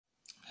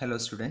Hello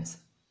students,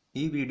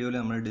 ഈ വീഡിയോയിൽ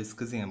നമ്മൾ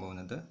ഡിസ്കസ് ചെയ്യാൻ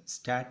പോകുന്നത്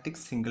സ്റ്റാറ്റിക്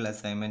സിംഗിൾ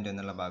അസൈൻമെൻറ്റ്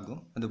എന്നുള്ള ഭാഗവും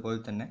അതുപോലെ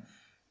തന്നെ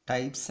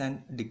ടൈപ്സ് ആൻഡ്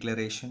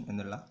ഡിക്ലറേഷൻ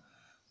എന്നുള്ള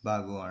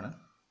ഭാഗവുമാണ്.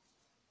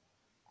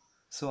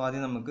 സോ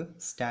ആദ്യം നമുക്ക്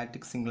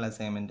സ്റ്റാറ്റിക് സിംഗിൾ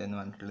അസൈൻമെൻറ്റ് എന്ന്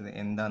പറഞ്ഞിട്ടുള്ളത്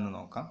എന്താണെന്ന്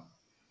നോക്കാം.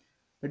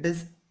 It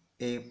is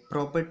A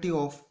property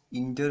of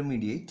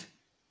intermediate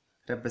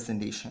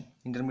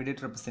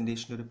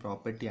representation ഒരു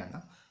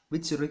പ്രോപ്പർട്ടിയാണ്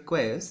which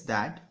requires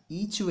that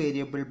each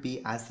variable B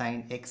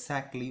assigned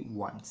exactly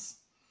once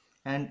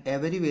and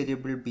every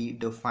variable be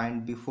defined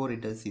before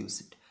it is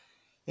used.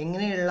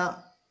 എങ്ങനെയുള്ള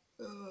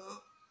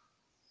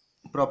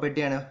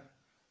പ്രോപ്പർട്ടിയാണ്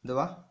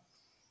അഥവാ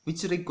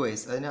വിച്ച്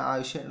റിക്വയർസ് അതിന്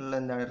ആവശ്യമുള്ള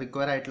എന്താണ്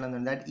റിക്വയർ ആയിട്ടുള്ള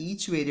എന്താണ് that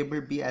each variable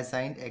B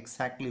assigned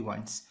exactly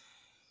once.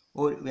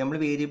 നമ്മൾ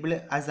വേരിയബിൾ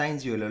അസൈൻ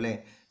ചെയ്യുമല്ലോ അല്ലേ.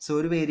 സോ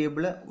ഒരു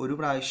വേരിയബിൾ ഒരു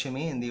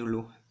പ്രാവശ്യമേ എന്ത്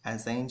ചെയ്യുള്ളൂ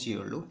അസൈൻ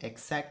ചെയ്യുള്ളൂ,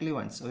 എക്സാക്ട്ലി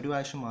വൺസ് ഒരു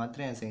പ്രാവശ്യം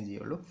മാത്രമേ അസൈൻ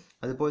ചെയ്യുള്ളൂ.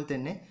 അതുപോലെ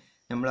തന്നെ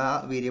നമ്മൾ ആ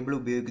വേരിയബിൾ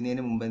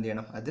ഉപയോഗിക്കുന്നതിന് മുമ്പ് എന്ത്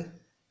ചെയ്യണം, അത്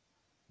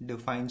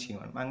ഡിഫൈൻ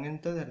ചെയ്യണം.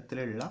 അങ്ങനത്തെ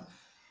തരത്തിലുള്ള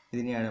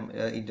ഇതിനെയാണ്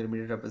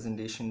ഇൻ്റർമീഡിയറ്റ്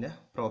റെപ്രസെൻറ്റേഷൻ്റെ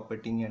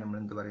പ്രോപ്പർട്ടിനെയാണ് നമ്മൾ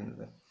എന്ത്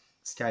പറയുന്നത്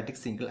സ്റ്റാറ്റിക്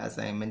സിംഗിൾ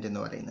അസൈൻമെൻറ്റ് എന്ന്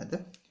പറയുന്നത്.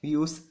 We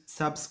use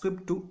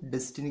subscript to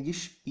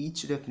distinguish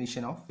each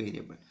definition of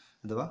variable.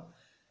 അഥവാ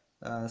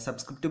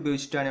സബ്സ്ക്രിപ്റ്റ്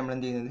ഉപയോഗിച്ചിട്ടാണ് നമ്മൾ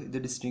എന്ത് ചെയ്യുന്നത്, ഇത്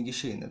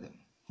ഡിസ്റ്റിങ്വിഷ് ചെയ്യുന്നത്.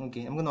 ഓക്കെ,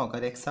 നമുക്ക് നോക്കാം.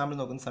 ഒരു എക്സാമ്പിൾ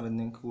നോക്കുന്ന സമയത്ത്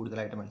നിങ്ങൾക്ക്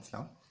കൂടുതലായിട്ട്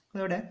മനസ്സിലാവും.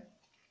 അതോടെ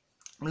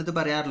നമ്മളിത്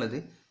പറയാറുള്ളത്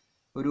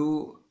ഒരു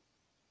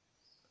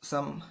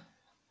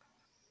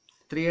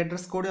ത്രീ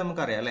അഡ്രസ് കോഡ്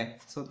നമുക്കറിയാം അല്ലേ.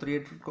 സോ ത്രീ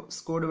അഡ്രസ്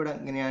കോഡ് ഇവിടെ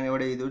ഇങ്ങനെയാണ്.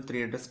 ഇവിടെ ചെയ്തു ത്രീ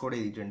അഡ്രസ് കോഡ്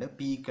എഴുതിയിട്ടുണ്ട്.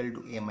 P =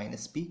 A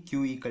 - P, Q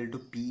 =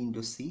 P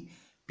 × C,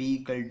 P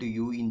 =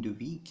 U ×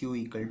 V, Q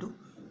 =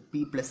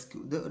 P +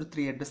 Q. ഇത് ഒരു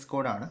ത്രീ അഡ്രസ്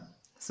കോഡാണ്.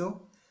 സോ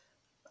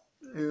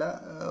ഉള്ള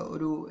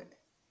ഒരു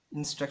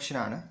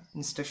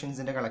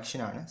ഇൻസ്ട്രക്ഷൻസിൻ്റെ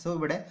കളക്ഷനാണ്. സോ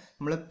ഇവിടെ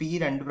നമ്മൾ P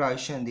 2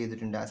 പ്രാവശ്യം എന്ത്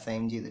ചെയ്തിട്ടുണ്ട്,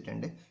 അസൈൻ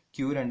ചെയ്തിട്ടുണ്ട്.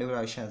 Q 2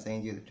 പ്രാവശ്യം അസൈൻ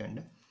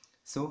ചെയ്തിട്ടുണ്ട്.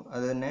 സോ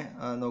അത് തന്നെ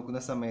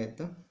നോക്കുന്ന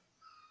സമയത്ത്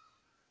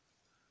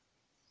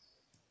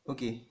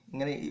ഓക്കെ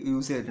ഇങ്ങനെ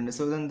യൂസ് ചെയ്തിട്ടുണ്ട്.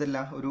 സോ ഇതെന്തല്ല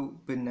ഒരു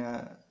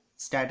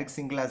സ്റ്റാറ്റിക്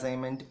സിംഗിൾ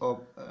അസൈൻമെൻറ്റ്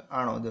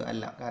ആണോ? ഇത്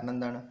അല്ല. കാരണം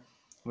എന്താണ്,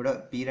 ഇവിടെ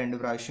P 2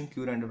 പ്രാവശ്യം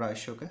Q 2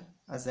 പ്രാവശ്യമൊക്കെ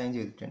അസൈൻ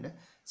ചെയ്തിട്ടുണ്ട്.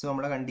 സോ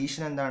നമ്മളെ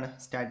കണ്ടീഷൻ എന്താണ്,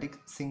 സ്റ്റാറ്റിക്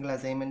സിംഗിൾ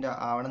അസൈൻമെൻറ്റ്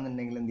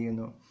ആവണമെന്നുണ്ടെങ്കിൽ എന്ത്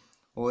ചെയ്യുന്നു,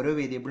 ഓരോ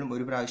വേരിയബിളും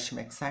ഒരു പ്രാവശ്യം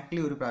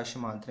എക്സാക്ട്ലി ഒരു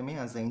പ്രാവശ്യം മാത്രമേ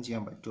അസൈൻ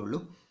ചെയ്യാൻ പറ്റുള്ളൂ.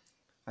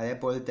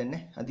 അതേപോലെ തന്നെ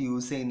അത്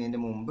യൂസ്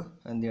ചെയ്യുന്നതിൻ്റെ മുമ്പ്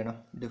എന്ത് ചെയ്യണം,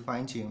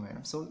 ഡിഫൈൻ ചെയ്യും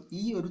വേണം. സോ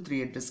ഈ ഒരു three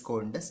address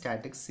കോഡിൻ്റെ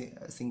static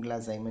single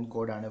assignment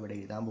കോഡാണ് ഇവിടെ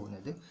എഴുതാൻ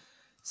പോകുന്നത്.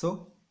 സോ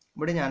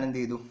ഇവിടെ ഞാൻ എന്ത്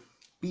ചെയ്തു,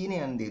 P-നെ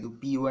ഞാൻ എന്ത് ചെയ്തു,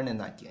 P1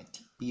 എന്നാക്കി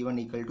മാറ്റി. P1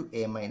 =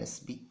 A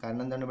 - B.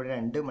 കാരണം എന്താണ്, ഇവിടെ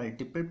രണ്ട്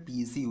മൾട്ടിപ്പിൾ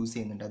P's യൂസ്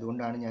ചെയ്യുന്നുണ്ട്.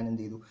 അതുകൊണ്ടാണ് ഞാൻ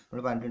എന്ത് ചെയ്തു,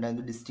 നമ്മൾ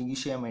പറഞ്ഞിട്ടുണ്ടായിരുന്നു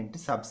ഡിസ്റ്റിങ്വിഷ് ചെയ്യാൻ വേണ്ടിയിട്ട്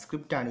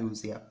സബ്സ്ക്രിപ്റ്റ് ആണ്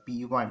യൂസ് ചെയ്യുക.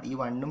 P1 ഈ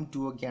 1ഉം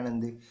 2 ഒക്കെയാണ്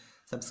എന്ത്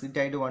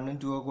സബ്സ്ക്രിപ്റ്റ് ആയിട്ട് 1ഉം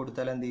 2 ഒക്കെ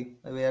കൊടുത്താൽ എന്ത് ചെയ്യും,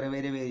 വേറെ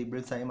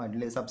വേരിയബിൾസ് ആയി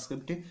മാറ്റില്ലേ.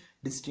 സബ്സ്ക്രിപ്റ്റ്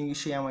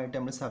ഡിസ്റ്റിങ്വിഷ് ചെയ്യാൻ വേണ്ടിയിട്ട്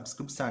നമ്മൾ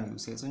സബ്സ്ക്രിപ്റ്റ്സ് ആണ്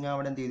യൂസ് ചെയ്യുക. സോ ഞാൻ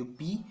അവിടെ എന്ത് ചെയ്തു,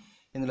 P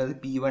എന്നുള്ളത്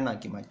P1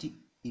 ആക്കി മാറ്റി,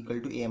 = A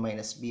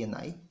 - B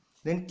എന്നായി.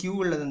 ദെൻ Q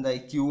ഉള്ളത്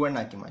എന്തായി, Q1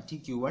 ആക്കി മാറ്റി,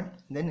 Q1.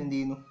 ദെൻ എന്ത്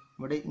ചെയ്യുന്നു,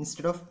 ഇവിടെ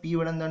ഇൻസ്റ്റെഡ് ഓഫ്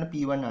P1 എന്താണ്,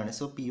 P1 ആണ്.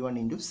 So P1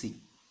 × C.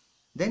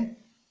 ദെൻ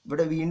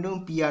ഇവിടെ വീണ്ടും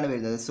P ആണ്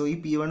വരുന്നത്. സോ ഈ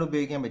P1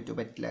 ഉപയോഗിക്കാൻ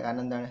പറ്റില്ല.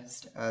 കാരണം എന്താണ്,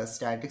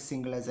 സ്റ്റാറ്റിക്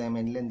സിംഗിൾ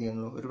അസൈൻമെൻറ്റിൽ എന്ത്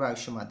ചെയ്യുന്നു, ഒരു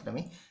പ്രാവശ്യം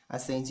മാത്രമേ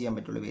അസൈൻ ചെയ്യാൻ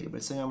പറ്റുള്ളൂ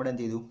വേരിയബിൾ. സോ ഞാൻ ഇവിടെ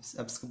എന്ത് ചെയ്തു,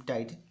 സബ്സ്ക്രിപ്റ്റ്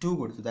ആയിട്ട് 2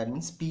 കൊടുത്തു. ദാറ്റ്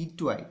മീൻസ്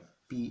P2 ആയി.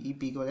 ഈ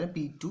Pക്ക് പകരം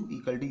P2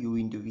 = U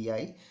 × V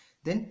ആയി.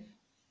 ദെൻ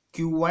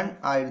Q1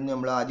 ആയിരുന്നു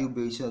നമ്മൾ ആദ്യം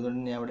ഉപയോഗിച്ചത്.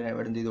 അതുകൊണ്ട് ഞാൻ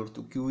ഇവിടെ എന്ത് ചെയ്ത്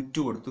കൊടുത്തു,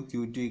 Q2 കൊടുത്തു.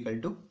 Q2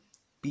 =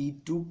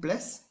 P2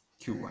 +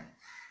 Q1.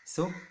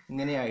 സോ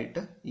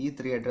ഇങ്ങനെയായിട്ട് ഈ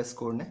ത്രീ അഡ്രസ്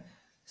കോഡിനെ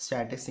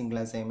സ്റ്റാറ്റിക് സിംഗിൾ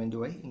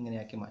അസൈൻമെൻറ്റുമായി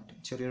ഇങ്ങനെയാക്കി മാറ്റും.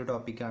 ചെറിയൊരു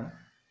ടോപ്പിക്കാണ്,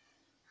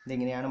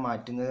 ഇതെങ്ങനെയാണ്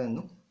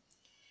മാറ്റുന്നതെന്നും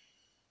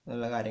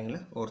എന്നുള്ള കാര്യങ്ങൾ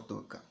ഓർത്തു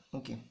വെക്കുക.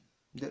 ഓക്കെ,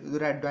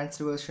 ഇതൊരു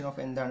അഡ്വാൻസ്ഡ് വേർഷൻ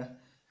ഓഫ് എന്താണ്,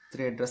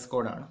 ത്രീ അഡ്രസ്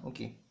കോഡാണ്.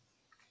 ഓക്കെ,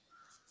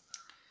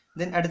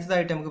 ദെൻ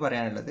അടുത്തതായിട്ട് നമുക്ക്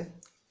പറയാനുള്ളത്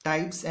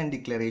ടൈപ്സ് ആൻഡ്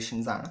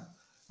ഡിക്ലറേഷൻസ് ആണ്.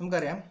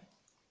 നമുക്കറിയാം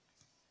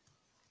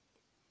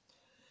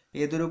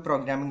ഏതൊരു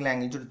പ്രോഗ്രാമിംഗ്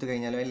ലാംഗ്വേജ് എടുത്തു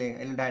കഴിഞ്ഞാലോ അല്ലെ,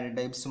 അതിൽ ഡാറ്റ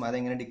ടൈപ്സും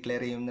അതെങ്ങനെ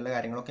ഡിക്ലെയർ ചെയ്യും എന്നുള്ള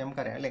കാര്യങ്ങളൊക്കെ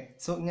നമുക്കറിയാം അല്ലേ.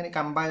 സോ ഇങ്ങനെ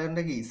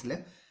കമ്പൈലറിൻ്റെ കേസിൽ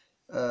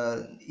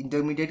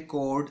ഇൻ്റർമീഡിയറ്റ്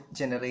കോഡ്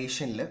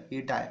ജനറേഷനിൽ ഈ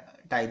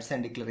ടൈപ്സ്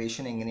ആൻഡ്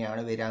ഡിക്ലറേഷൻ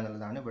എങ്ങനെയാണ് വരിക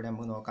എന്നുള്ളതാണ് ഇവിടെ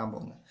നമുക്ക് നോക്കാൻ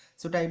പോകുന്നത്.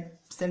 സോ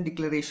ടൈപ്സ് ആൻഡ്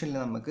ഡിക്ലറേഷനിൽ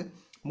നമുക്ക്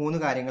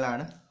 3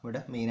 കാര്യങ്ങളാണ്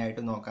ഇവിടെ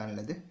മെയിനായിട്ട്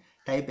നോക്കാനുള്ളത്.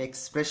 ടൈപ്പ്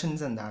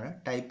എക്സ്പ്രഷൻസ് എന്താണ്,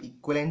 ടൈപ്പ്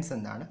ഇക്വലൻസ്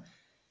എന്താണ്,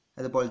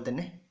 അതുപോലെ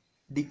തന്നെ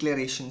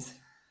ഡിക്ലറേഷൻസ്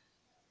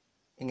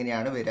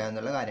എങ്ങനെയാണ് വരിക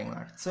എന്നുള്ള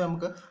കാര്യങ്ങളാണ്. സോ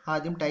നമുക്ക്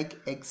ആദ്യം ടൈപ്പ്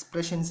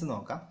എക്സ്പ്രഷൻസ്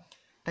നോക്കാം.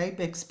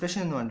 ടൈപ്പ് എക്സ്പ്രഷൻ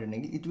എന്ന്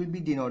പറഞ്ഞിട്ടുണ്ടെങ്കിൽ it will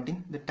be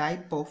denoting the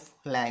type of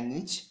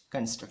language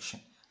construction.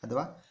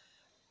 അഥവാ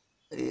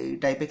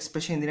ടൈപ്പ്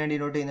എക്സ്പ്രഷൻ എന്തിനാണ്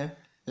ഡിനോട്ട് ചെയ്യുന്നത്,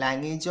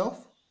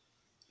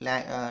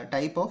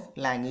 ടൈപ്പ് ഓഫ്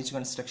ലാംഗ്വേജ്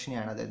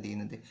കൺസ്ട്രക്ഷനെയാണ് അത് എന്ത്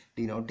ചെയ്യുന്നത്,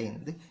 ഡിനോട്ട്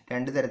ചെയ്യുന്നത്.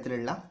 2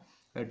 തരത്തിലുള്ള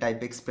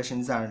ടൈപ്പ്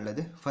എക്സ്പ്രഷൻസ്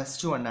ആണുള്ളത്.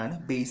 ഫസ്റ്റ് വൺ ആണ്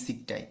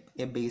ബേസിക് ടൈപ്പ്.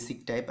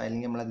 ബേസിക് ടൈപ്പ്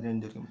അല്ലെങ്കിൽ നമ്മൾ അതിന്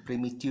എന്ത് വിളിക്കും,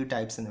 പ്രിമിറ്റീവ്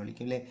ടൈപ്സ് എന്ന്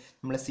വിളിക്കും അല്ലേ.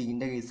 നമ്മൾ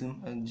Cൻ്റെ കേസിലും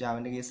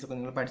ജാവൻ്റെ കേസിലൊക്കെ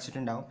നിങ്ങൾ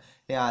പഠിച്ചിട്ടുണ്ടാവും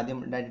അല്ലെ. ആദ്യം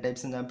ഡാറ്റ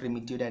ടൈപ്സ് എന്താണ്,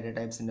 പ്രിമിറ്റീവ് ഡാറ്റ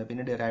ടൈപ്സ് ഉണ്ട്,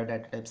 പിന്നെ ഡിറൈവ്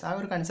ഡാറ്റ ടൈപ്സ്. ആ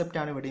ഒരു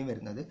കൺസെപ്റ്റാണ് ഇവിടെയും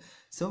വരുന്നത്.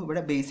 സോ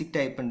ഇവിടെ ബേസിക്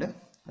ടൈപ്പ് ഉണ്ട്,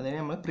 അതിനെ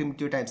നമ്മൾ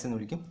പ്രിമിറ്റീവ് ടൈപ്സ് എന്ന്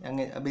വിളിക്കും.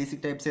 അങ്ങനെ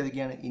ബേസിക് ടൈപ്സ്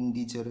ഏതൊക്കെയാണ്,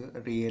 ഇൻറ്റീജർ,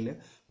 റിയൽ,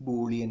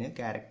 ബൂളിയൻ,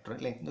 ക്യാരക്ടർ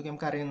അല്ലേ, ഇതൊക്കെ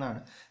നമുക്ക്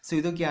അറിയുന്നതാണ്. സോ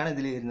ഇതൊക്കെയാണ്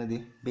ഇതിൽ വരുന്നത്,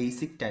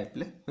 ബേസിക്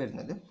ടൈപ്പിൽ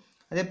വരുന്നത്.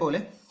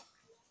 അതേപോലെ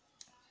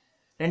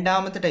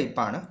രണ്ടാമത്തെ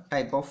ടൈപ്പാണ്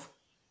type of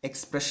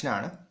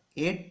എക്സ്പ്രഷനാണ്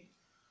A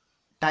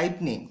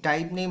type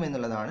name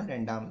എന്നുള്ളതാണ്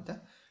രണ്ടാമത്തെ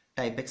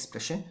ടൈപ്പ്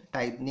എക്സ്പ്രഷൻ.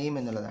 ടൈപ്പ് നെയിം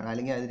എന്നുള്ളതാണ്,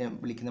 അല്ലെങ്കിൽ അതിനെ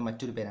വിളിക്കുന്ന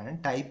മറ്റൊരു പേരാണ്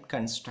ടൈപ്പ്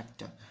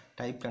കൺസ്ട്രക്റ്റർ.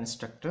 ടൈപ്പ്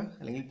കൺസ്ട്രക്റ്റർ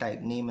അല്ലെങ്കിൽ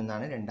ടൈപ്പ് നെയിം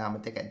എന്നാണ്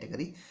രണ്ടാമത്തെ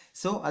കാറ്റഗറി.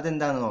 സോ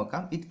അതെന്താണെന്ന്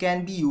നോക്കാം. It can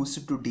be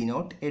used to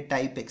denote A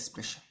type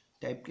expression.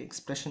 Type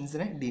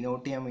എക്സ്പ്രഷൻസിനെ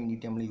denote ചെയ്യാൻ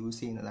വേണ്ടിയിട്ട് നമ്മൾ യൂസ്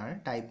ചെയ്യുന്നതാണ്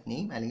ടൈപ്പ്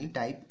നെയിം അല്ലെങ്കിൽ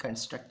type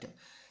constructor.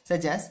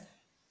 Such as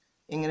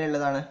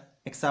ഇങ്ങനെയുള്ളതാണ്.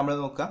 Example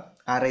നോക്കുക.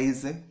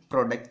 അറേസ്,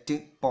 പ്രൊഡക്റ്റ്,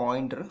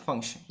 പോയിന്റർ,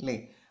 ഫംഗ്ഷൻ അല്ലേ.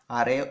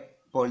 അറേ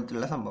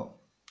പോലത്തുള്ള സംഭവം.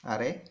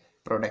 അറേ,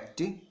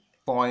 പ്രൊഡക്റ്റ്,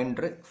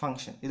 പോയിന്റർ,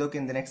 ഫംഗ്ഷൻ, ഇതൊക്കെ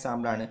എന്തിന്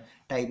എക്സാമ്പിളാണ്?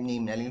 ടൈപ്പ്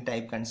നെയിമിന് അല്ലെങ്കിൽ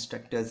ടൈപ്പ്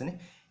കൺസ്ട്രക്റ്റേഴ്സിന്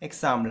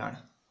എക്സാമ്പിളാണ്.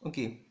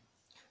 ഓക്കെ,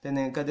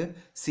 നിങ്ങൾക്കത്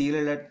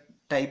സിയിലുള്ള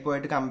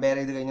ടൈപ്പുമായിട്ട് കമ്പയർ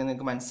ചെയ്ത് കഴിഞ്ഞാൽ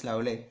നിങ്ങൾക്ക്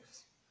മനസ്സിലാവും അല്ലേ.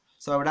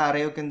 സോ അവിടെ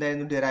അറേയൊക്കെ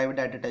എന്തായിരുന്നു? ഡിറൈവ്ഡ്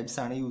ഡാറ്റ ടൈപ്സ്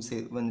ആണ് യൂസ്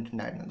ചെയ്ത്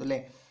വന്നിട്ടുണ്ടായിരുന്നത് അല്ലേ.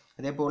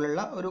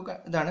 അതേപോലുള്ള ഒരു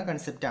ഇതാണ്,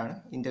 കൺസെപ്റ്റാണ്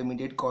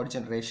ഇൻ്റർമീഡിയറ്റ് കോഡ്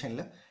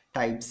ജനറേഷനിൽ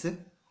ടൈപ്സ്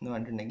എന്ന്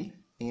പറഞ്ഞിട്ടുണ്ടെങ്കിൽ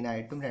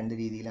മെയിനായിട്ടും രണ്ട്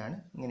രീതിയിലാണ്,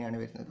 ഇങ്ങനെയാണ്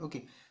വരുന്നത്. ഓക്കെ,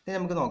 ഇത്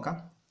നമുക്ക് നോക്കാം.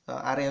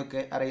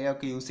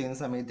 അറേയൊക്കെ യൂസ് ചെയ്യുന്ന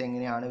സമയത്ത്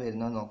എങ്ങനെയാണ്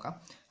വരുന്നതെന്ന് നോക്കാം.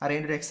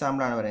 അറേൻ്റെ ഒരു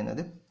എക്സാമ്പിളാണ്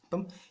പറയുന്നത്.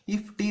 ഇപ്പം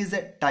if T is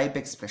A type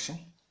expression,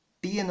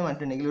 T എന്ന്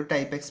പറഞ്ഞിട്ടുണ്ടെങ്കിൽ ഒരു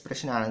ടൈപ്പ്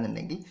എക്സ്പ്രഷൻ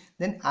ആണെന്നുണ്ടെങ്കിൽ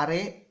ദെൻ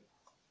അറേ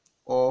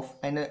ഓഫ്,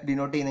 അതിനെ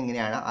ഡിനോട്ട് ചെയ്യുന്നത്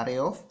എങ്ങനെയാണ്? Array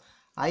of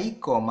I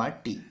comma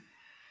T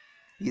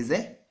is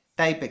A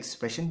type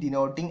expression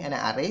denoting an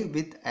array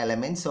with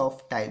elements of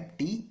type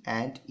t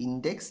and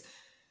index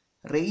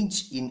range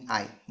in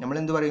i. നമ്മൾ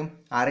എന്ത് പറയും?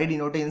 അറേ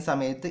ഡിനോട്ട് ചെയ്യുന്ന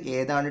സമയത്ത്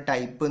ഏതാണ്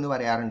ടൈപ്പ് എന്ന്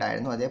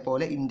പറയാറുണ്ടായിരുന്നു.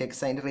 അതേപോലെ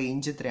ഇൻഡെക്സ്, അതിൻ്റെ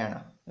റേഞ്ച് എത്രയാണ്,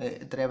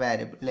 എത്ര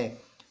വാരിയബിൾ അല്ലേ.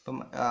 ഇപ്പം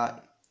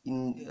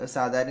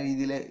സാധാരണ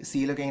രീതിയിൽ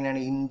സിയിലൊക്കെ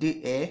എങ്ങനെയാണ്? ഇൻറ്റ്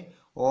എ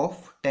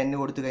ഓഫ് 10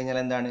 കൊടുത്തു കഴിഞ്ഞാൽ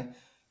എന്താണ്?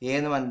 എ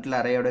എന്ന് പറഞ്ഞിട്ടുള്ള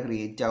അറേ അവിടെ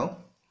ക്രിയേറ്റ് ആവും.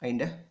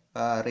 അതിൻ്റെ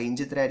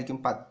റേഞ്ച് എത്ര ആയിരിക്കും?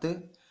 10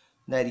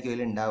 ഇതായിരിക്കും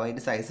അതിൽ ഉണ്ടാവുക.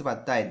 അതിൻ്റെ സൈസ്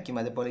 10 ആയിരിക്കും.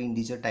 അതേപോലെ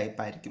ഇൻറ്റീജർ ടൈപ്പ്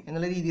ആയിരിക്കും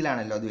എന്നുള്ള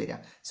രീതിയിലാണല്ലോ അത് വരിക.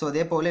 സോ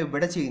അതേപോലെ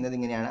ഇവിടെ ചെയ്യുന്നത്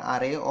ഇങ്ങനെയാണ്.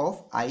 Array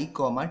of I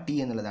comma T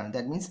എന്നുള്ളതാണ്.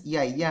 ദാറ്റ് മീൻസ് ഈ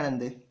ഐ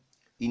ആണെന്ത്?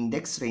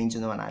 ഇൻഡെക്സ് റേഞ്ച്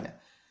എന്ന് പറഞ്ഞാൽ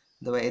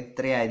അഥവാ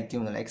എത്രയായിരിക്കും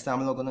എന്നുള്ള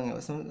എക്സാമ്പിൾ നോക്കുന്ന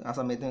ആ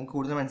സമയത്ത് നിങ്ങൾക്ക്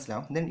കൂടുതൽ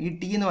മനസ്സിലാവും. ദെൻ ഈ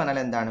ടി എന്ന് പറഞ്ഞാൽ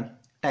എന്താണ്?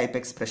 ടൈപ്പ്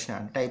എക്സ്പ്രഷൻ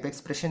ആണ്. ടൈപ്പ്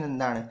എക്സ്പ്രഷൻ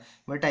എന്താണ്?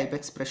 ഇവിടെ ടൈപ്പ്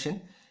എക്സ്പ്രഷൻ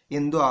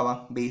എന്തും ആവാം.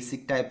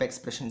 ബേസിക് ടൈപ്പ്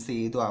എക്സ്പ്രഷൻസ്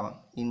ഏതും ആവാം.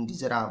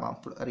 ഇൻറ്റിജർ ആവാം,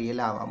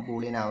 റിയൽ ആവാം,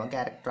 ബൂളിയൻ ആവാം,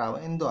 ക്യാരക്ടർ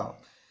ആവാം, എന്തും ആവാം.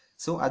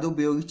 സോ അത്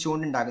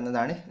ഉപയോഗിച്ചുകൊണ്ട്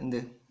ഉണ്ടാക്കുന്നതാണ്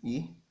എന്ത്? ഈ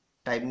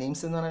ടൈപ്പ്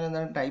നെയിംസ് എന്ന് പറഞ്ഞാൽ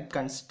എന്താണ്? ടൈപ്പ്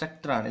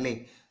കൺസ്ട്രക്ടർ ആണ് അല്ലേ.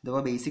 അഥവാ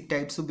ബേസിക്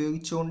ടൈപ്സ്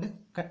ഉപയോഗിച്ചുകൊണ്ട്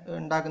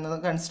ഉണ്ടാക്കുന്നത്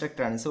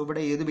കൺസ്ട്രക്ടർ ആണ്. സോ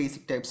ഇവിടെ ഏത്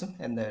ബേസിക് ടൈപ്സും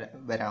എന്താ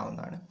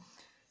വരാവുന്നതാണ്.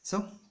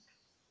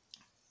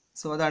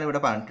 സോ അതാണ്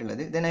ഇവിടെ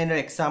പറഞ്ഞിട്ടുള്ളത്. ദെൻ അതിൻ്റെ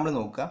ഒരു എക്സാമ്പിൾ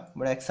നോക്കുക.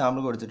 ഇവിടെ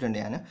എക്സാമ്പിൾ കൊടുത്തിട്ടുണ്ട്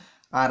ഞാൻ.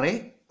 Array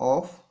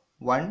of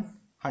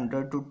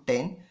 100 to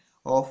 10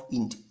 of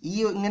ഇൻറ്റ്. ഈ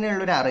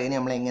ഇങ്ങനെയുള്ളൊരു അറേനെ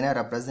നമ്മൾ എങ്ങനെ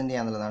റെപ്രസെൻറ്റ്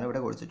ചെയ്യാന്നുള്ളതാണ്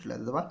ഇവിടെ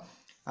കൊടുത്തിട്ടുള്ളത്. അഥവാ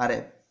അറേ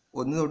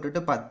 1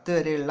 തൊട്ടിട്ട് 10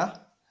 വരെയുള്ള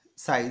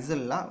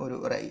സൈസുള്ള ഒരു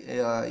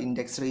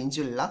ഇൻഡെക്സ്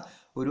റേഞ്ചുള്ള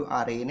ഒരു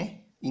അറേനെ,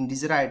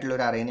 ഇൻറ്റിജർ ആയിട്ടുള്ള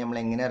ഒരു അറേനെ നമ്മൾ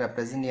എങ്ങനെ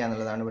റെപ്രസെൻറ്റ്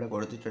ചെയ്യാന്നുള്ളതാണ് ഇവിടെ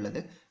കൊടുത്തിട്ടുള്ളത്.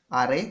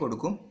 അറേ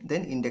കൊടുക്കും,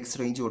 ദെൻ ഇൻഡെക്സ്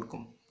റേഞ്ച്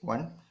കൊടുക്കും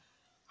 1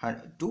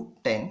 to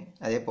 10.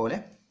 അതേപോലെ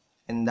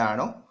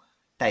എന്താണോ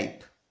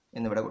ടൈപ്പ്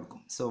എന്നിവിടെ കൊടുക്കും.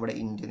 സോ ഇവിടെ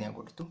ഇൻറ്റ് ഞാൻ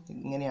കൊടുത്തു.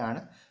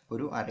 ഇങ്ങനെയാണ്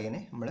ഒരു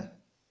അറേനെ നമ്മൾ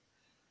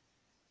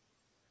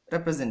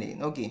റെപ്രസെൻറ്റ്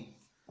ചെയ്യുന്നത്. ഓക്കെ,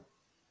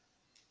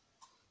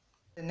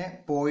 പിന്നെ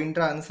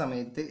പോയിന്റർ ആകുന്ന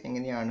സമയത്ത്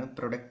എങ്ങനെയാണ്,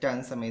 പ്രൊഡക്റ്റ്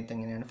ആകുന്ന സമയത്ത്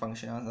എങ്ങനെയാണ്,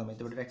 ഫംഗ്ഷൻ ആകുന്ന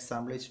സമയത്ത് ഇവിടെ ഒരു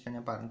എക്സാമ്പിൾ വെച്ചിട്ടാണ്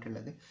ഞാൻ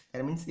പറഞ്ഞിട്ടുള്ളത്.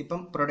 ദാറ്റ് മീൻസ്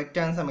ഇപ്പം പ്രൊഡക്റ്റ്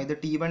ആകുന്ന സമയത്ത്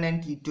T1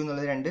 ആൻഡ് T2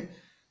 എന്നുള്ളത് രണ്ട്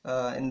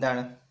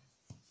എന്താണ്?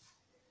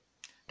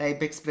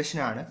 ടൈപ്പ്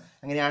എക്സ്പ്രഷൻ ആണ്.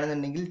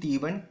 അങ്ങനെയാണെന്നുണ്ടെങ്കിൽ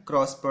T1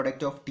 cross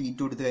product of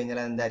T2 എടുത്തു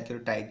കഴിഞ്ഞാൽ എന്തായിരിക്കും?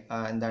 ഒരു ടൈപ്പ്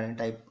എന്താണ്?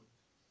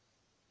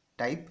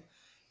 ടൈപ്പ്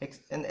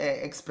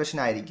എക്സ്പ്രഷൻ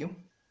ആയിരിക്കും.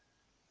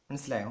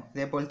 മനസ്സിലായോ?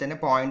 ഇതേപോലെ തന്നെ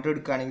പോയിന്റർ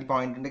എടുക്കുകയാണെങ്കിൽ,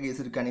 പോയിന്ററിൻ്റെ കേസ്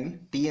എടുക്കുകയാണെങ്കിൽ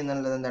ടി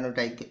എന്നുള്ളത് എന്താണ്?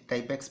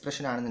 ടൈപ്പ്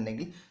എക്സ്പ്രഷൻ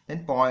ആണെന്നുണ്ടെങ്കിൽ ദെൻ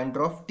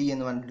പോയിന്റർ ഓഫ് ടി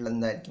എന്ന് പറഞ്ഞിട്ടുള്ളത്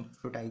എന്തായിരിക്കും?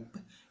 ഒരു ടൈപ്പ്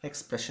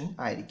എക്സ്പ്രഷൻ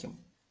ആയിരിക്കും.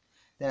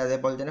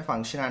 അതേപോലെ തന്നെ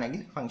ഫംഗ്ഷൻ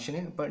ആണെങ്കിൽ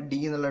ഫംഗ്ഷന് ഇപ്പോൾ ഡി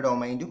എന്നുള്ള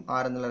ഡൊമൈനും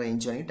ആർ എന്നുള്ള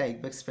റേഞ്ചും ആണെങ്കിൽ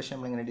ടൈപ്പ് എക്സ്പ്രഷൻ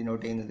നമ്മൾ എങ്ങനെ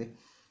ഡിനോട്ട് ചെയ്യുന്നത്?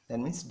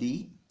 ദാറ്റ് മീൻസ് D: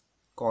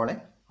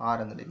 R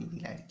എന്നുള്ള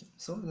രീതിയിലായിരിക്കും.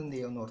 സോ ഇതെന്ത്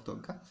ചെയ്യുമെന്ന് ഓർത്ത്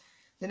വെക്കുക.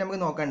 ഇത്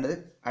നമുക്ക് നോക്കേണ്ടത്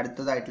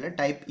അടുത്തതായിട്ടുള്ള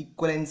ടൈപ്പ്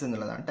ഇക്വലൻസ്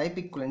എന്നുള്ളതാണ്. ടൈപ്പ്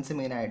ഇക്വലൻസ്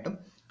മെയിനായിട്ടും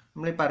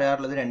നമ്മൾ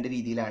പറയാറുള്ളത് രണ്ട്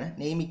രീതിയിലാണ്.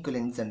 നെയിം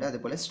ഇക്വലൻസ് ഉണ്ട്,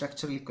 അതുപോലെ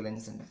സ്ട്രക്ചറൽ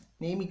ഇക്വലൻസ് ഉണ്ട്.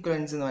 നെയിം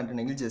ഇക്വലൻസ് എന്ന്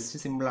പറഞ്ഞിട്ടുണ്ടെങ്കിൽ ജസ്റ്റ്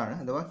സിമ്പിളാണ്.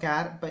 അഥവാ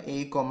ഇപ്പോൾ A,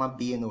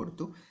 B എന്ന്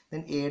കൊടുത്തു.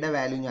 ദെൻ എയുടെ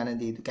വാല്യൂ ഞാൻ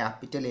എന്ത് ചെയ്തു?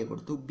 ക്യാപിറ്റൽ A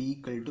കൊടുത്തു. B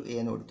 = A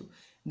എന്ന് കൊടുത്തു.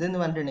 ഇതെന്ന്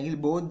പറഞ്ഞിട്ടുണ്ടെങ്കിൽ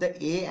both the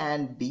A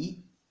and B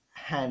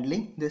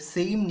handling the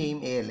same name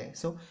A അല്ലേ.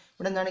 സോ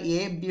ഇവിടെ എന്താണ്? A,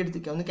 B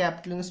എടുത്തിരിക്കുക, ഒന്ന്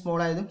ക്യാപിറ്റൽ ഒന്ന്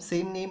സ്മോൾ ആയതും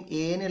സെയിം നെയിം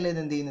A എന്നുള്ളത്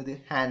എന്ത് ചെയ്യുന്നത്?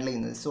 ഹാൻഡിൽ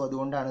ചെയ്യുന്നത്. സോ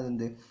അതുകൊണ്ടാണ്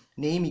ഇതെന്ത്?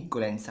 നെയിം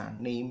ഇക്വലൻസ് ആണ്,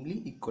 നെയിംലി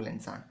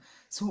ഇക്വലൻസ് ആണ്.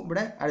 സോ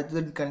ഇവിടെ അടുത്തത്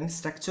എടുക്കുകയാണെങ്കിൽ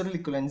സ്ട്രക്ചറൽ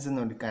ഇക്വലൻസ്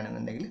എന്ന്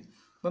എടുക്കുകയാണെന്നുണ്ടെങ്കിൽ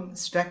ഇപ്പം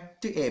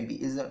സ്ട്രക്ട് AB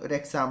ഒരു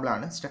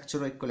എക്സാമ്പിളാണ്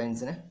സ്ട്രക്ചറൽ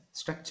ഇക്വലൻസിന്.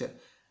 സ്ട്രക്ചർ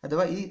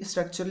അഥവാ ഈ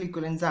സ്ട്രക്ചറൽ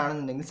ഇക്വലൻസ്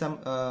ആണെന്നുണ്ടെങ്കിൽ സം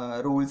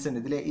റൂൾസ് ഉണ്ട്.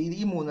 ഇതിൽ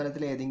ഈ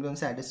മൂന്നെണ്ണത്തിൽ ഏതെങ്കിലും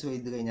ഒന്ന് സാറ്റിസ്ഫൈ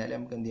ചെയ്ത് കഴിഞ്ഞാൽ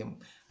നമുക്ക് എന്ത് ചെയ്യും?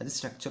 അത്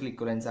സ്ട്രക്ചറൽ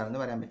ഇക്വലൻസ്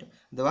ആണെന്ന് പറയാൻ പറ്റും.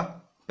 അഥവാ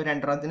ഇപ്പോൾ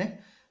രണ്ടെണ്ണത്തിന്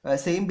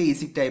സെയിം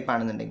ബേസിക് ടൈപ്പ്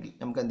ആണെന്നുണ്ടെങ്കിൽ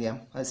നമുക്ക് എന്ത് ചെയ്യാം?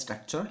 അത്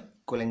സ്ട്രക്ചറൽ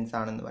ഇക്വലൻസ്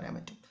ആണെന്ന് പറയാൻ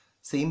പറ്റും.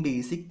 സെയിം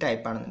ബേസിക്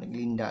ടൈപ്പ്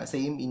ആണെന്നുണ്ടെങ്കിൽ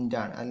സെയിം ഇൻ്റ്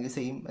ആണ്, അല്ലെങ്കിൽ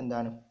സെയിം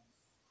എന്താണ്,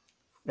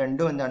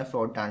 രണ്ടും എന്താണ്?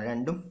 ഫ്ലോട്ട് ആണ്,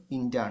 രണ്ടും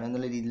ഇൻ്റ് ആണ്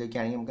എന്നുള്ള രീതിയിലൊക്കെ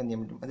ആണെങ്കിൽ നമുക്ക് എന്ത്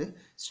ചെയ്യാൻ പറ്റും? അത്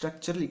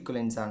സ്ട്രക്ചറൽ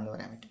ഇക്വലൻസ് ആണെന്ന്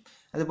പറയാൻ പറ്റും.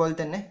 അതുപോലെ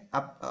തന്നെ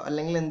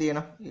അല്ലെങ്കിൽ എന്ത്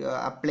ചെയ്യണം?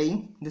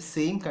 Applying the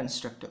same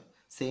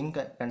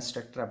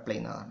constructor apply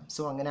ചെയ്യുന്നതാണ്.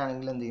 സോ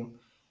അങ്ങനെയാണെങ്കിൽ എന്ത് ചെയ്യും?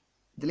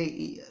 ഇതിൽ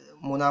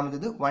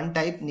മൂന്നാമത്തത് one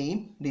type name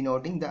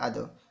denoting the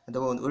other.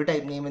 അഥവാ ഒരു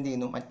ടൈപ്പ് നെയിം എന്ത്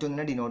ചെയ്യുന്നു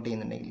മറ്റൊന്നിനെ ഡിനോട്ട്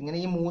ചെയ്യുന്നുണ്ടെങ്കിൽ, ഇങ്ങനെ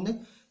ഈ 3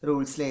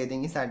 റൂൾസിൽ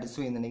ഏതെങ്കിലും സാറ്റിസ്ഫൈ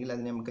ചെയ്യുന്നുണ്ടെങ്കിൽ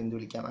അതിനെ നമുക്ക് എന്ത്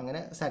വിളിക്കാം? അങ്ങനെ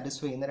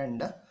സാറ്റിസ്ഫൈ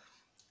ചെയ്യുന്ന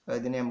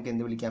ഇതിനെ നമുക്ക്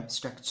എന്ത് വിളിക്കാം?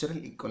 സ്ട്രക്ചറൽ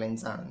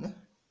ഇക്വലൻസ് ആണെന്ന്.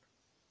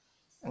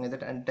 അങ്ങനത്തെ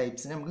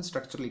ടൈപ്സിനെ നമുക്ക്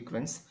സ്ട്രക്ചറൽ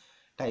ഇക്വലൻസ്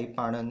ടൈപ്പ്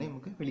ആണെന്ന്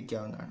നമുക്ക്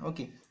വിളിക്കാവുന്നതാണ്.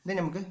 ഓക്കെ, ഇത്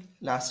നമുക്ക്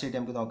ലാസ്റ്റ് ആയിട്ട്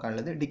നമുക്ക്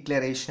നോക്കാനുള്ളത്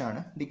ഡിക്ലറേഷൻ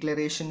ആണ്.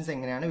 ഡിക്ലറേഷൻസ്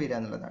എങ്ങനെയാണ് വരിക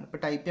എന്നുള്ളതാണ്.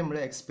 ഇപ്പോൾ ടൈപ്പ് നമ്മൾ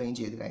എക്സ്പ്ലെയിൻ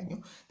ചെയ്ത് കഴിഞ്ഞു.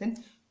 ദെൻ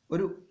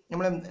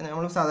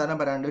നമ്മൾ സാധാരണ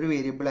പറയാണ്ട് ഒരു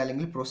വേരിയബിൾ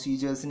അല്ലെങ്കിൽ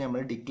പ്രൊസീജിയേഴ്സിനെ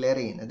നമ്മൾ ഡിക്ലെയർ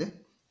ചെയ്യുന്നത്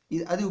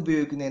അത്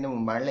ഉപയോഗിക്കുന്നതിന്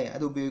മുമ്പാണ് അല്ലേ?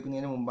 അത്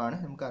ഉപയോഗിക്കുന്നതിന് മുമ്പാണ്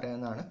നമുക്ക്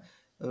അറിയാവുന്നതാണ്.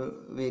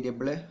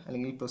 വേരിയബിൾ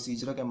അല്ലെങ്കിൽ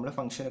പ്രൊസീജിയറൊക്കെ നമ്മൾ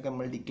ഫംഗ്ഷനൊക്കെ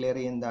നമ്മൾ ഡിക്ലെയർ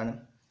ചെയ്യുന്നതാണ്.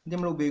 ഇത്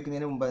നമ്മൾ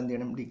ഉപയോഗിക്കുന്നതിന് മുമ്പ് എന്ത്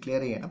ചെയ്യണം?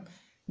 ഡിക്ലെയർ ചെയ്യണം.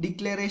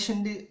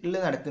 ഡിക്ലറേഷനിൽ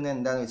നടക്കുന്നത്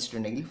എന്താണെന്ന്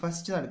വെച്ചിട്ടുണ്ടെങ്കിൽ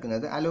ഫസ്റ്റ്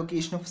നടക്കുന്നത്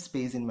allocation of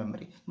space in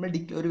memory. നമ്മൾ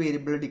ഒരു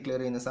വേരിയബിൾ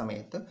ഡിക്ലെയർ ചെയ്യുന്ന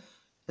സമയത്ത്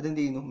അതെന്ത്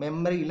ചെയ്യുന്നു?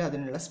 മെമ്മറിയിൽ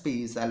അതിനുള്ള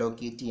സ്പേസ്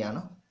അലോക്കേറ്റ്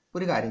ചെയ്യാണ്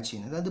ഒരു കാര്യം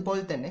ചെയ്യുന്നത്.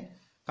 അതുപോലെ തന്നെ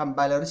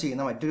കമ്പാലർ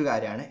ചെയ്യുന്ന മറ്റൊരു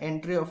കാര്യമാണ്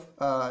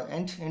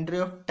entry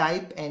of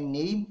type and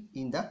name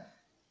in the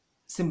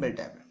simple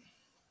table.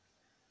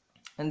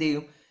 എന്ത്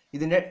ചെയ്യും?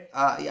 ഇതിൻ്റെ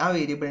ആ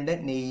വേരിയബിളിൻ്റെ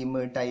നെയിം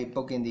ടൈപ്പ്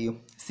ഒക്കെ എന്ത് ചെയ്യും?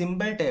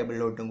 സിമ്പിൾ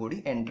ടേബിളിലോട്ടും കൂടി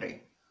എൻ്റർ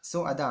ചെയ്യും. സോ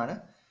അതാണ്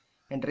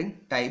entering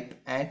type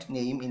and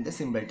name in the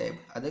simple table.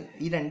 അത്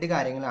ഈ 2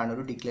 കാര്യങ്ങളാണ്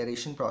ഒരു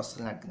ഡിക്ലറേഷൻ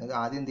പ്രോസസ്സിൽ നടക്കുന്നത്.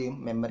 ആദ്യം എന്ത് ചെയ്യും?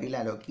 മെമ്മറിയിൽ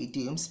അലോക്കേറ്റ്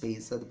ചെയ്യും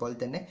സ്പേസ്. അതുപോലെ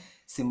തന്നെ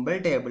സിമ്പിൾ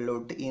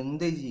ടേബിളിലോട്ട്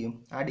എന്ത് ചെയ്യും?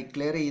 ആ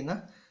ഡിക്ലെയർ ചെയ്യുന്ന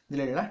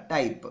ഇതിലുള്ള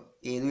ടൈപ്പ്,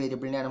 ഏത്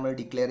വേരിയബിളിനെയാണ് നമ്മൾ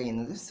ഡിക്ലെയർ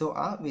ചെയ്യുന്നത്, സോ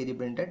ആ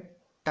വേരിയബിളിൻ്റെ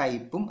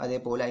ടൈപ്പും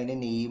അതേപോലെ അതിൻ്റെ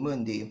നെയിമും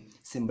എന്ത് ചെയ്യും?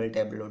 സിമ്പിൾ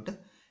ടേബിളിലോട്ട്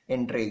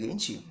എൻ്റർ ചെയ്യുകയും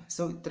ചെയ്യും.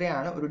 സോ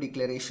ഇത്രയാണ് ഒരു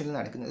ഡിക്ലറേഷനിൽ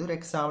നടക്കുന്നത്. ഒരു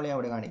എക്സാമ്പിൾ ഞാൻ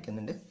അവിടെ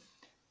കാണിക്കുന്നുണ്ട്.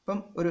 ഇപ്പം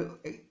ഒരു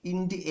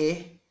ഇൻറ്റ് എ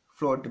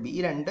ഫ്ലോട്ട് ബി,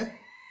 ഈ 2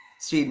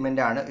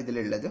 സ്റ്റേറ്റ്മെൻ്റ് ആണ്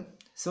ഇതിലുള്ളത്.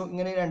 സോ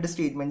ഇങ്ങനെ 2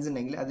 സ്റ്റേറ്റ്മെൻറ്റ്സ്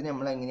ഉണ്ടെങ്കിൽ അതിന്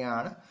നമ്മൾ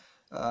എങ്ങനെയാണ്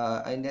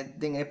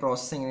ഇതെങ്ങനെ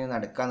പ്രോസസ്സ് എങ്ങനെയാണ്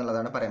നടക്കുക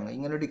എന്നുള്ളതാണ് പറയുന്നത്.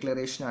 ഇങ്ങനെ ഒരു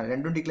ഡിക്ലറേഷനാണ്,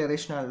 2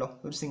 ഡിക്ലറേഷൻ ആണല്ലോ.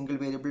 ഒരു സിംഗിൾ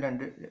വേരിയബിൾ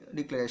 2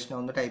 ഡിക്ലറേഷൻ,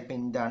 ഒന്ന് ടൈപ്പ്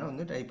ഇൻറ്റ് ആണ്,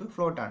 ഒന്ന് ടൈപ്പ്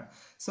ഫ്ലോട്ട് ആണ്.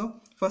 സോ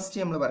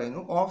ഫസ്റ്റ് നമ്മൾ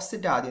പറയുന്നു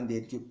ഓഫ്സെറ്റ് ആദ്യം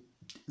എന്തായിരിക്കും?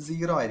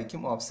 0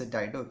 ആയിരിക്കും ഓഫ്സെറ്റ്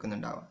ആയിട്ട്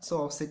വെക്കുന്നുണ്ടാവുക. സോ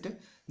ഓഫ്സെറ്റ്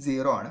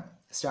 0 ആണ്.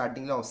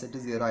 സ്റ്റാർട്ടിങ്ങിൽ ഓഫ്സെറ്റ്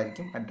 0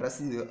 ആയിരിക്കും,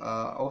 അഡ്രസ്സ്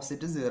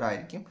ഓഫ്സെറ്റ് 0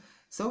 ആയിരിക്കും.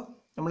 സോ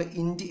നമ്മൾ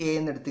ഇൻറ്റ് എ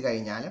എന്ന് എടുത്തു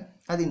കഴിഞ്ഞാൽ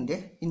അതിൻ്റെ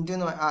ഇൻറ്റ്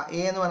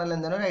എ എന്ന് പറഞ്ഞാൽ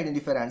എന്താണ്? ഒരു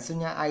ഐഡൻറ്റിഫയർ ആണ്. സോ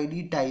ഞാൻ ഐ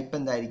ഡി ടൈപ്പ്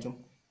എന്തായിരിക്കും?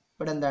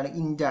 ഇവിടെ എന്താണ്?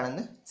 ഇൻറ്റ്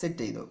ആണെന്ന്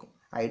സെറ്റ് ചെയ്ത് നോക്കും.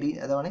 ഐ ഡി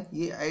അതാണ്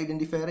ഈ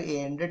ഐഡൻറ്റിഫയർ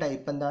എയുടെ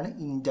ടൈപ്പ് എന്താണ്?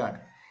 ഇൻറ്റ് ആണ്.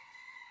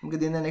 നമുക്ക്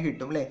ഇതിൽ നിന്ന് തന്നെ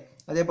കിട്ടും അല്ലേ?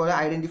 അതേപോലെ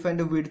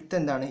ഐഡൻറ്റിഫയറിൻ്റെ വിഡ്ത്ത്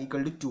എന്താണ്?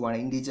 ഈക്വൽ ടു 2 ആണ്.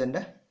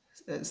 ഇൻറ്റീജറിൻ്റെ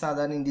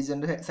സാധാരണ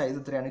ഇൻറ്റീജറിൻ്റെ സൈസ്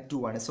എത്രയാണ്? 2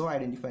 ആണ്. സോ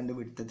ഐഡൻറ്റിഫയറിൻ്റെ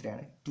വിഡ്ത്ത്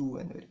എത്രയാണ്? 2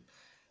 എന്ന് വരും.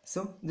 സോ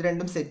ഇത്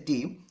രണ്ടും സെറ്റ്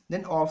ചെയ്യും.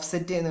 ദെൻ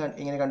ഓഫ്സെറ്റ് എന്ന്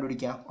എങ്ങനെ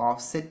കണ്ടുപിടിക്കുക?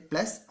 ഓഫ്സെറ്റ്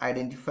പ്ലസ്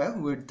ഐഡൻറ്റിഫയർ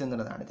വിഡ്ത്ത്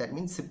എന്നുള്ളതാണ്. ദാറ്റ്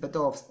മീൻസ് ഇപ്പോഴത്തെ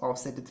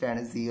ഓഫ്സെറ്റ്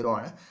എത്രയാണ്? 0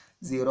 ആണ്.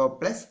 0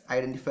 പ്ലസ്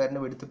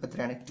ഐഡൻറ്റിഫയറിൻ്റെ വിഡ്ത്ത് ഇപ്പോൾ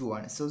എത്രയാണ്? 2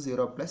 ആണ്. സോ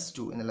 0 പ്ലസ്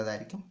 2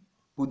 എന്നുള്ളതായിരിക്കും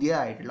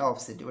പുതിയതായിട്ടുള്ള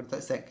ഓഫ്സെറ്റ്. ഇവിടുത്തെ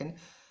സെക്കൻഡ്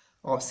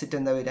ഓഫ്സെറ്റ്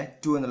എന്താ വരിക?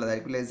 2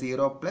 എന്നുള്ളതായിരിക്കും അല്ലേ?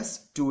 0 പ്ലസ്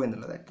 2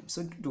 എന്നുള്ളതായിരിക്കും. സോ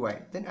 2 ആയി.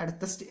 ദെൻ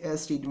അടുത്ത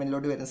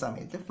സ്റ്റേറ്റ്മെൻറ്റിലോട്ട് വരുന്ന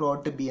സമയത്ത്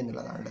float B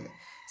എന്നുള്ളതാണുള്ളത്.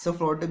 So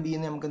float B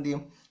എന്ന് നമുക്ക് എന്ത്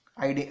ചെയ്യും?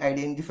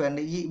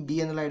 ഐഡൻറ്റിഫയറിൻ്റെ ഈ ബി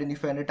എന്നുള്ള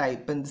ഐഡൻറ്റിഫയറിൻ്റെ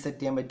ടൈപ്പ് എന്ത്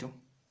സെറ്റ് ചെയ്യാൻ പറ്റും?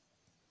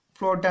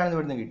 ഫ്ലോട്ടാണെന്ന്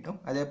ഇവിടുന്ന് കിട്ടും.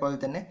 അതേപോലെ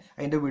തന്നെ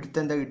അതിൻ്റെ വിഡ്ത്ത്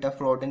എന്താ കിട്ടുക?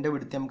 ഫ്ലോട്ടിൻ്റെ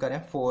വിഡ്ത്ത്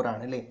നമുക്കറിയാം 4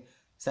 ആണ് അല്ലേ?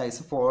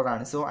 സൈസ് 4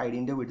 ആണ്. സോ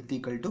ഐഡിൻ്റെ വിഡ്ത്ത്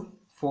ഈക്വൽ ടു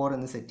 4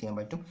 എന്ന് സെറ്റ് ചെയ്യാൻ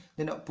പറ്റും.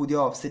 ഇതിൻ്റെ പുതിയ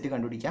ഓഫ്സെറ്റ്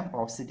കണ്ടുപിടിക്കാം.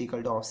 Offset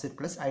equal to offset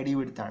plus I D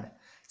width ആണ്.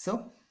 സോ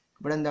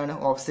ഇവിടെ എന്താണ്?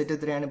 ഓഫ്സെറ്റ്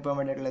എത്രയാണ് ഇപ്പോൾ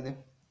ഇവിടെ ഉള്ളത്?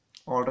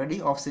 ഓൾറെഡി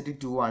ഓഫ്സെറ്റ്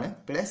 2 ആണ്.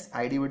 പ്ലസ്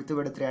ഐ ഡി വിഡ്ത്ത്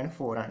ഇവിടെ എത്രയാണ്?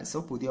 4 ആണ്. സോ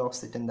പുതിയ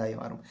ഓഫ്സെറ്റ് എന്തായി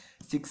മാറും?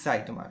 6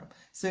 ആയിട്ട് മാറും.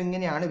 സോ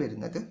ഇങ്ങനെയാണ്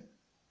വരുന്നത്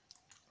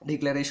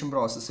ഡിക്ലറേഷൻ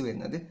പ്രോസസ്സ്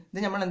വരുന്നത്. ഇത്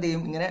നമ്മൾ എന്ത്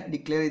ചെയ്യും? ഇങ്ങനെ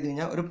ഡിക്ലെയർ ചെയ്ത്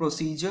കഴിഞ്ഞാൽ ഒരു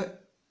പ്രൊസീജിയർ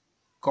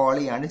കോൾ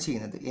ചെയ്യാണ്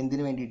ചെയ്യുന്നത്.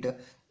 എന്തിനു വേണ്ടിയിട്ട്?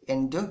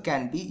 Enter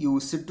can be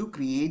used to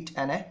create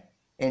an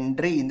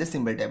entry in the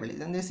simple table.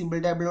 ഇതെന്ത് സിമ്പിൾ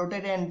ടേബിളിലോട്ട്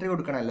ഒരു എൻട്രി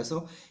കൊടുക്കണമല്ലോ. സോ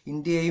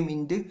ഇൻറ്റ് എയും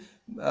ഇൻറ്റ്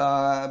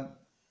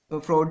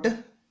ഫ്ലോട്ട്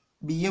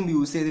ബിയും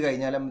യൂസ് ചെയ്ത്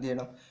കഴിഞ്ഞാൽ എന്ത്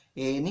ചെയ്യണം?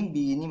 എനെയും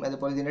ബിനെയും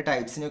അതുപോലെ ഇതിൻ്റെ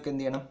ടൈപ്സിനെയും ഒക്കെ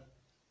എന്ത് ചെയ്യണം?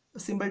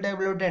 സിമ്പിൾ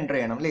ടേബിളിലോട്ട് എൻ്റർ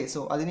ചെയ്യണം അല്ലേ? സോ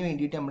അതിന്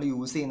വേണ്ടിയിട്ട് നമ്മൾ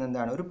യൂസ് ചെയ്യുന്നത്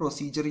എന്താണ്? ഒരു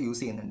പ്രൊസീജിയർ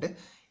യൂസ് ചെയ്യുന്നുണ്ട്.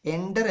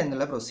 എൻ്റർ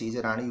എന്നുള്ള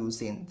പ്രൊസീജിയറാണ് യൂസ്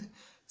ചെയ്യുന്നത്.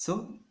 സോ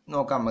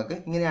നോക്കാം, നമുക്ക്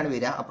ഇങ്ങനെയാണ്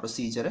വരിക ആ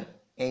പ്രൊസീജിയർ.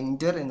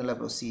 എൻ്റർ എന്നുള്ള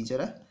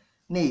പ്രൊസീജിയർ,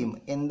 നെയിം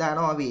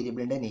എന്താണോ ആ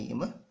വേരിയബിളിൻ്റെ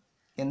നെയിം,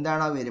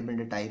 എന്താണോ ആ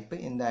വേരിയബിളിൻ്റെ ടൈപ്പ്,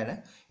 എന്താണ്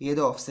ഏത്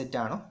ഓഫ്സെറ്റ്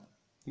ആണോ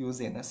യൂസ്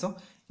ചെയ്യുന്നത്. സോ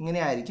ഇങ്ങനെ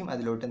ആയിരിക്കും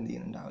അതിലോട്ട് എന്ത്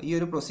ചെയ്യുന്നുണ്ടാവും. ഈ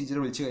ഒരു പ്രൊസീജിയർ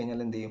വിളിച്ചു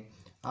കഴിഞ്ഞാൽ എന്ത് ചെയ്യും?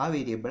 ആ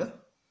വേരിയബിൾ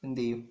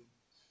എന്ത് ചെയ്യും?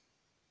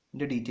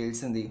 ഇതിൻ്റെ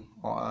ഡീറ്റെയിൽസ് എന്ത് ചെയ്യും?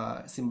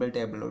 സിമ്പിൾ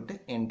ടേബിളിലോട്ട്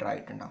എൻ്റർ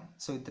ആയിട്ടുണ്ടാവും.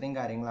 സോ ഇത്രയും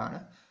കാര്യങ്ങളാണ്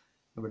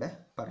ഇവിടെ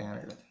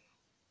പറയാനുള്ളത്.